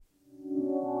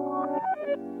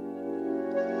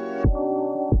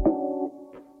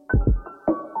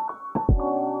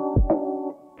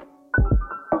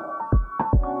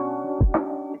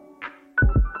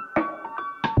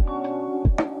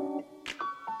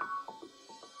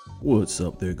What's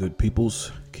up there, good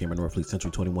peoples? Cameron Norfleet, Century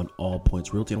 21 All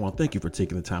Points Realty. And I want to thank you for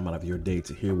taking the time out of your day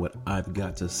to hear what I've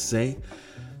got to say.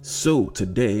 So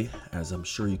today, as I'm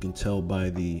sure you can tell by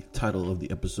the title of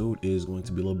the episode, is going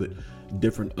to be a little bit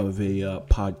different of a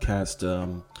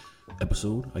podcast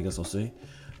episode, I guess I'll say.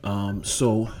 I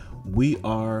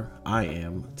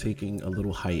am taking a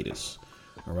little hiatus.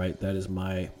 All right, that is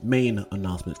my main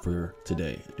announcement for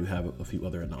today. I do have a few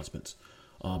other announcements.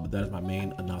 But that is my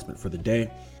main announcement for the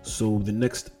day. So the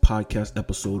next podcast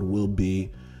episode will be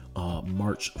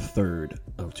March 3rd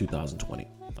of 2020.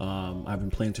 I've been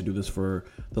planning to do this for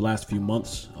the last few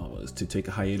months, to take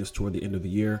a hiatus toward the end of the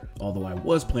year. Although I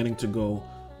was planning to go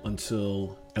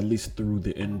until at least through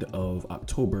the end of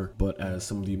October. But as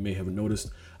some of you may have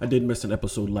noticed, I did miss an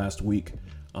episode last week.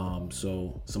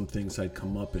 So some things had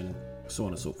come up and so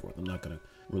on and so forth. I'm not going to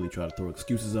really try to throw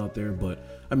excuses out there, but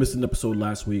I missed an episode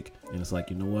last week, and it's like,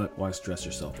 you know what? Why stress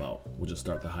yourself out? We'll just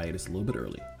start the hiatus a little bit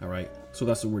early. All right. So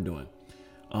that's what we're doing.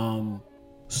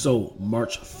 So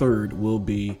March 3rd will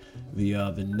be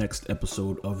the next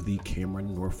episode of the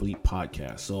Cameron Norfleet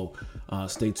podcast. So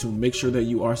stay tuned. Make sure that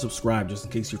you are subscribed, just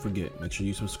in case you forget. Make sure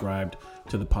you subscribed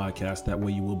to the podcast. That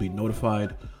way you will be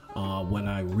notified when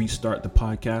I restart the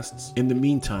podcasts. In the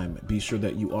meantime, be sure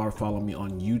that you are following me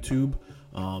on YouTube.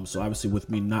 So obviously with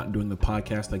me not doing the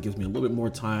podcast, that gives me a little bit more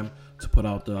time to put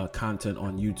out content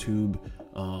on YouTube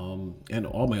and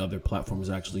all my other platforms,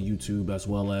 actually, YouTube as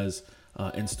well as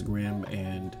Instagram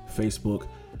and Facebook.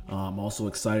 I'm also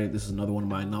excited. This is another one of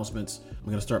my announcements. I'm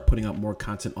going to start putting out more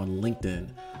content on LinkedIn.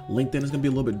 LinkedIn is going to be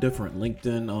a little bit different.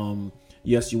 LinkedIn,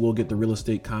 yes, you will get the real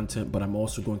estate content, but I'm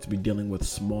also going to be dealing with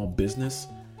small business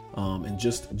and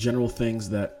just general things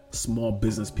that small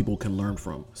business people can learn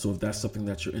from. So if that's something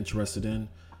that you're interested in,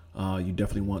 you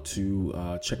definitely want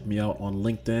to check me out on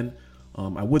LinkedIn.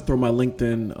 I would throw my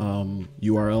LinkedIn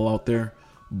URL out there,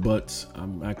 but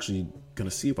I'm actually going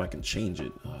to see if I can change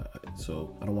it.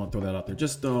 So I don't want to throw that out there.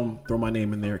 Just throw my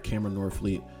name in there, Cameron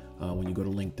Norfleet, when you go to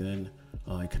LinkedIn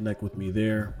and connect with me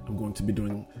there. I'm going to be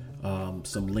doing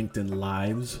some LinkedIn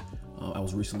lives. I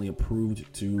was recently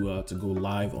approved to go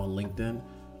live on LinkedIn.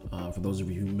 For those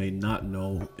of you who may not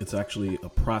know, it's actually a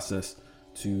process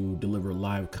to deliver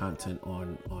live content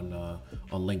on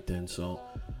LinkedIn. So,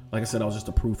 like I said, I was just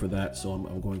approved for that. So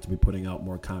I'm going to be putting out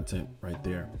more content right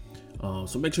there.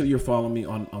 So make sure that you're following me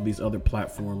on these other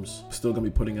platforms. Still going to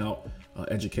be putting out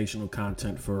educational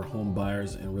content for home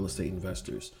buyers and real estate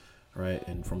investors. All right.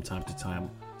 And from time to time,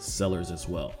 sellers as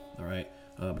well. All right.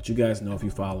 But you guys know, if you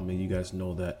follow me, you guys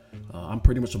know that I'm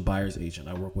pretty much a buyer's agent.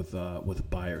 I work with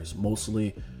buyers,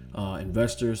 mostly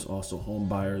investors, also home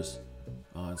buyers,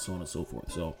 and so on and so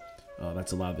forth. So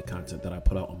that's a lot of the content that I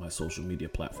put out on my social media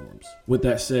platforms. With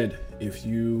that said, if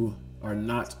you are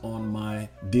not on my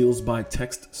deals by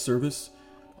text service,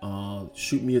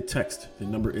 shoot me a text. The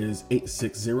number is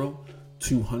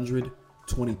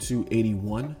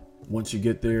 860-200-2281. Once you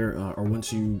get there, or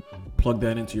once you plug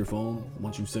that into your phone,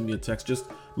 once you send me a text, just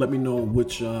let me know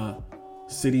which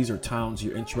cities or towns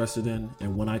you're interested in.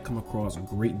 And when I come across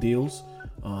great deals,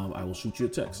 I will shoot you a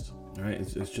text. All right.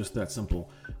 It's just that simple.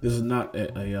 This is not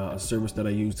a service that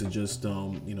I use to just,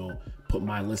 put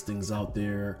my listings out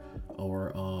there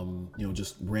or,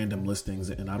 just random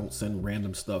listings. And I don't send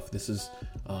random stuff. This is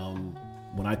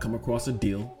when I come across a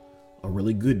deal, a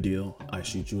really good deal, I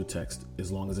shoot you a text,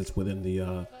 as long as it's within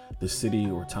the city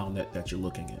or town that you're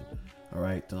looking in. All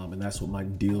right. And that's what my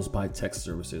deals by text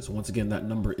service is. So once again, that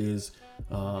number is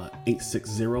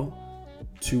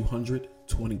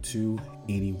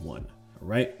 860-200-2281. All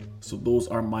right. So those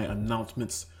are my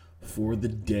announcements for the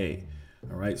day.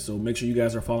 All right. So make sure you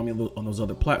guys are following me on those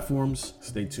other platforms.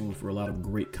 Stay tuned for a lot of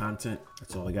great content.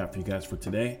 That's all I got for you guys for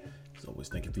today. As always,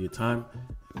 thank you for your time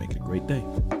and make it a great day.